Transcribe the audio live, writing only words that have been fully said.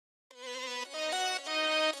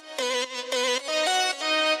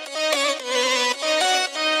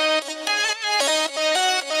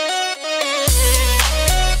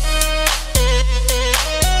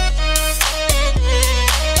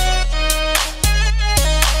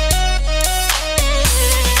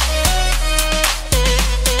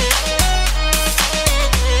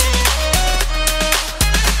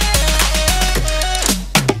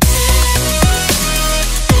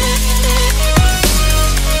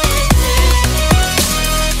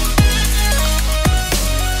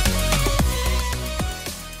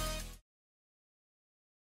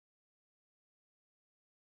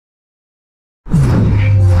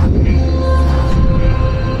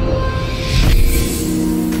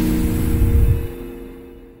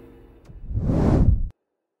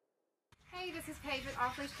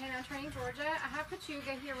K9 Training, Georgia. I have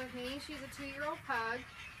Pechuga here with me. She's a 2-year-old pug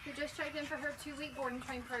who just checked in for her 2-week board and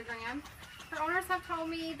train program. Her owners have told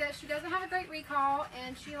me that she doesn't have a great recall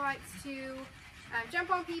and she likes to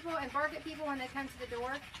jump on people and bark at people when they come to the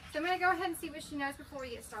door. So I'm going to go ahead and see what she knows before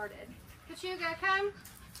we get started. Pechuga, come.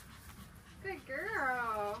 Good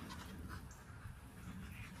girl.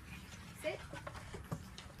 Sit.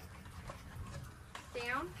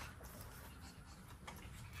 Down.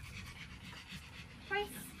 Place.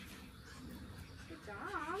 Good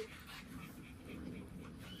job.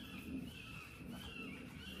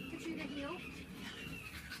 Pechuga, heel.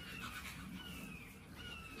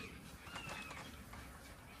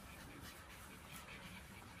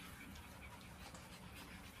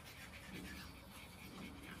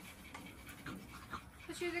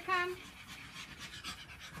 Pechuga, come.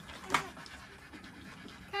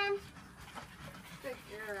 Come. Good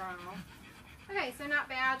girl. Okay, so not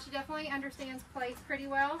bad. She definitely understands place pretty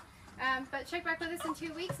well. But check back with us in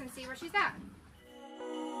 2 weeks and see where she's at.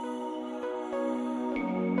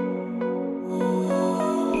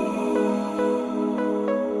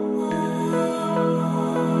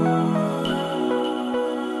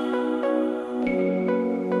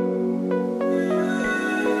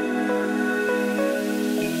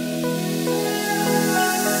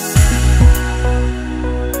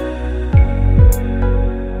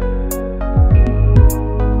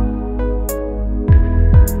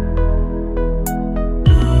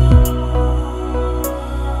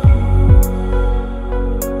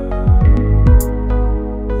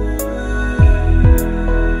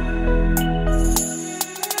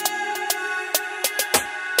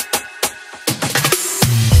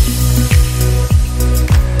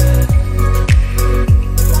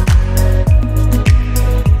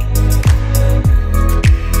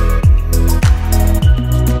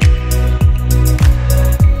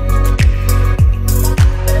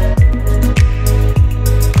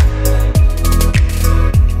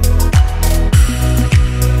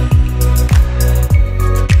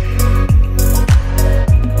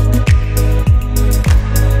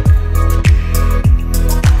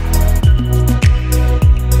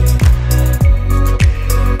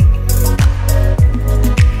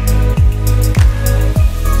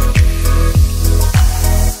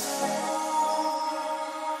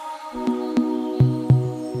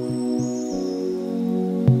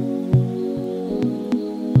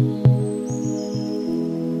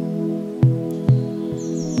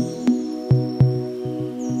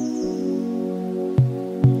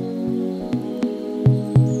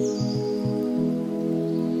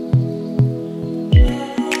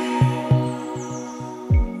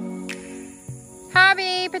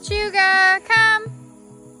 Pechuga, come.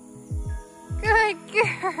 Good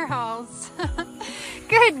girls.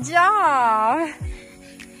 Good job.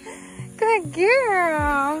 Good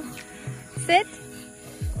girl. Sit.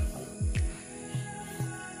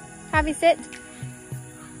 Hobby, sit.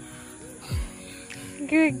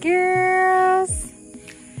 Good girls.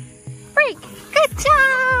 Break. Good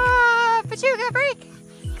job. Pechuga, break.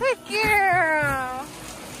 Good girl.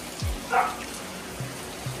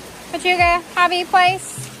 Pechuga, hobby,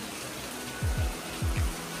 place.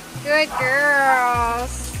 Good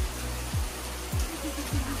girls.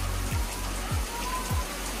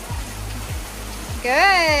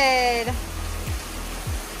 Good.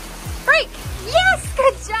 Break. Yes,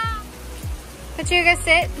 good job. Pechuga,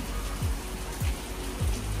 sit.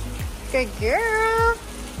 Good girl.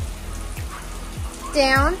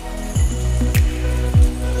 Down.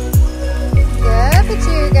 Good,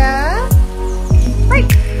 Pechuga.